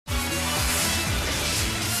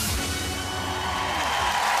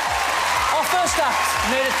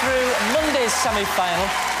made it through Monday's semi-final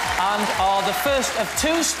and are the first of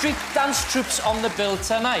two street dance troupes on the bill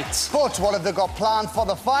tonight. But what have they got planned for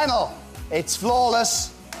the final? It's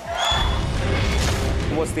flawless.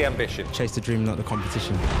 What's the ambition? Chase the dream, not the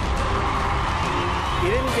competition. You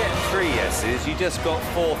didn't get 3 yeses, you just got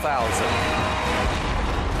 4,000.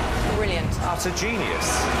 Brilliant. Utter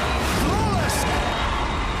genius. Flawless!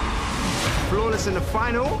 Flawless in the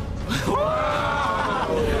final.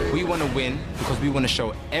 We want to win because we want to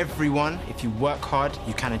show everyone if you work hard,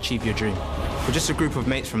 you can achieve your dream. We're just a group of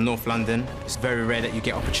mates from North London. It's very rare that you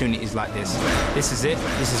get opportunities like this. This is it.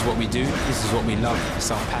 This is what we do. This is what we love. It's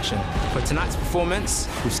our passion. For tonight's performance,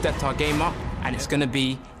 we've stepped our game up and it's going to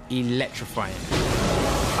be electrifying.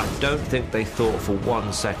 I don't think they thought for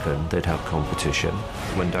 1 second they'd have competition.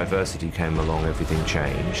 When diversity came along, everything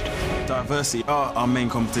changed. Diversity are our main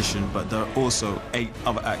competition, but there are also 8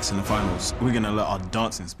 other acts in the finals. We're going to let our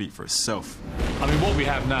dancing speak for itself. I mean, what we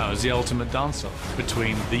have now is the ultimate dance-off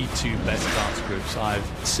between the two best dance groups I've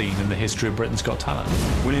seen in the history of Britain's Got Talent.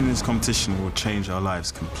 Winning this competition will change our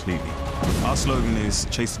lives completely. Our slogan is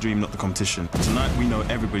chase the dream, not the competition. Tonight, we know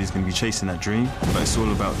everybody's going to be chasing that dream, but it's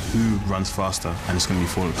all about who runs faster, and it's going to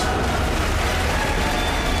be flawless. So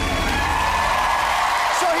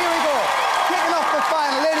here we go. Kicking off the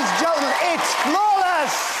final, ladies and gentlemen, it's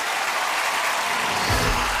flawless!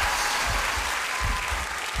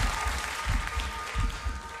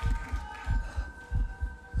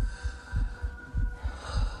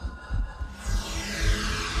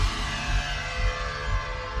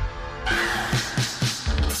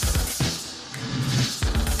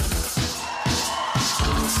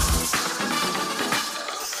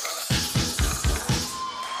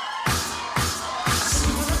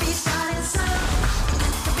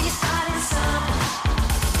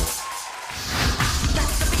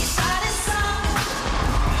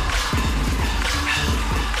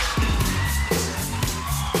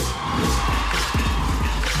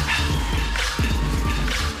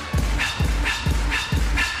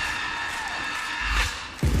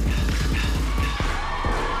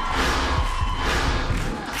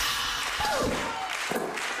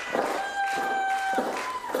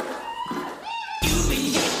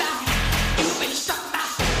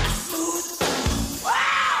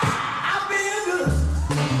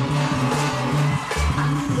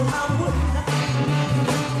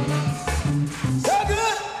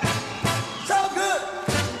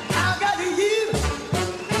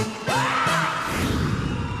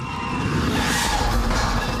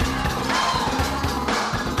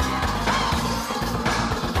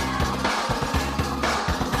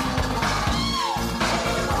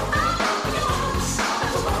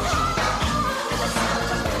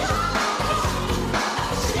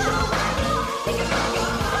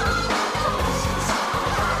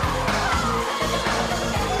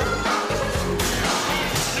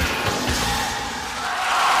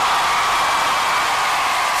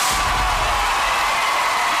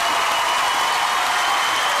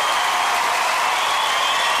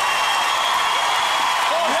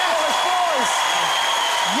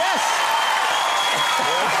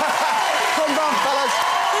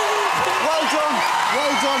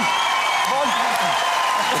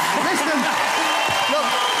 Listen, look,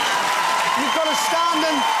 you've got a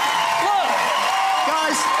standing... Look!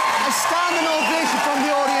 Guys, a standing ovation from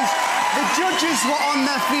the audience. The judges were on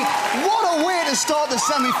their feet. What a way to start the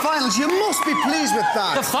semi-finals. You must be pleased with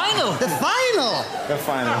that. The final? The final? The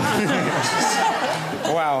final.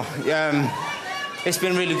 Wow. It's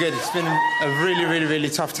been really good. It's been a really, really, really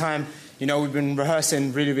tough time. You know, we've been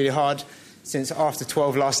rehearsing really, really hard since after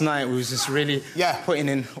 12 last night. We was just really putting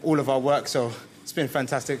in all of our work, so it's been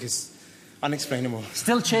fantastic. It's unexplainable.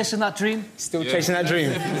 Still chasing that dream? Still chasing that dream.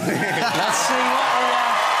 Let's see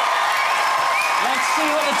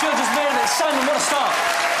what the judges made of it. Simon, what a start.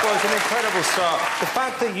 Well, it's an incredible start. The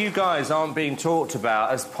fact that you guys aren't being talked about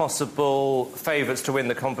as possible favourites to win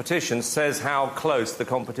the competition says how close the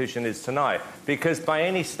competition is tonight. Because by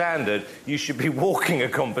any standard, you should be walking a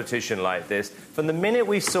competition like this. From the minute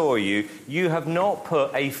we saw you, you have not put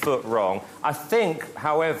a foot wrong. I think,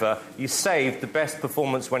 however, you saved the best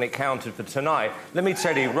performance when it counted for tonight. Let me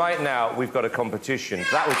tell you, right now, we've got a competition.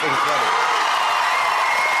 That was incredible.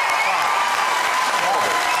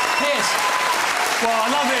 Well,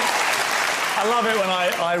 I love it. I love it when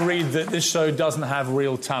I read that this show doesn't have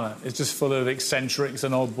real talent. It's just full of eccentrics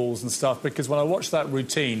and oddballs and stuff, because when I watched that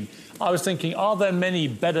routine, I was thinking, are there many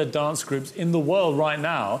better dance groups in the world right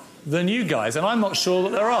now than you guys? And I'm not sure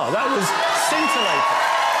that there are. That was scintillating.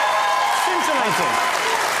 Scintillating.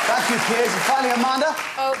 Thank you, Piers. And finally, Amanda.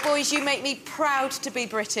 Oh, boys, you make me proud to be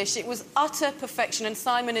British. It was utter perfection, and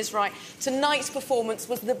Simon is right. Tonight's performance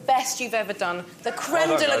was the best you've ever done. The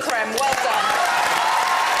creme de la creme. Well done.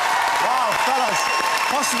 Wow, fellas.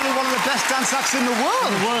 Possibly one of the best dance acts in the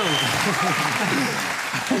world.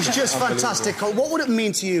 It's just fantastic. What would it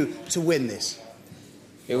mean to you to win this?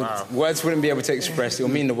 Words wouldn't be able to express. It will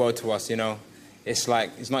mean the world to us, you know. It's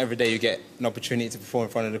like, it's not every day you get an opportunity to perform in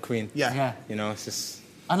front of the Queen. Yeah. You know, it's just...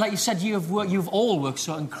 And like you said, you've all worked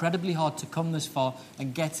so incredibly hard to come this far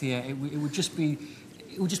and get here. It would just be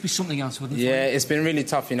something else, wouldn't it? Yeah, it's been really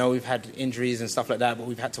tough, you know. We've had injuries and stuff like that, but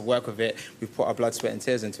we've had to work with it. We've put our blood, sweat and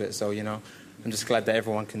tears into it, so, you know, I'm just glad that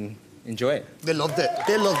everyone can enjoy it. They loved it.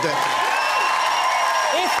 They loved it.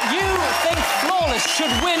 If you think Flawless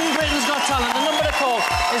should win Britain's Got Talent, the number to call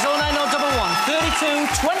is 09011 32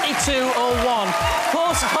 2201.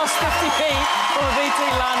 Calls cost 50p from a BT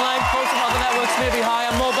landline. Calls from other networks may be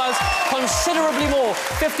higher. Mobiles considerably more.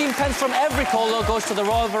 15 pence from every call, though, goes to the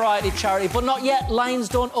Royal Variety charity. But not yet. Lines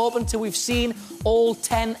don't open till we've seen all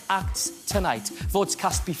 10 acts tonight. Votes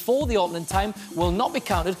cast before the opening time will not be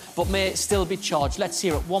counted, but may still be charged. Let's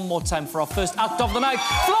hear it one more time for our first act of the night.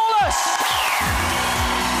 Flawless!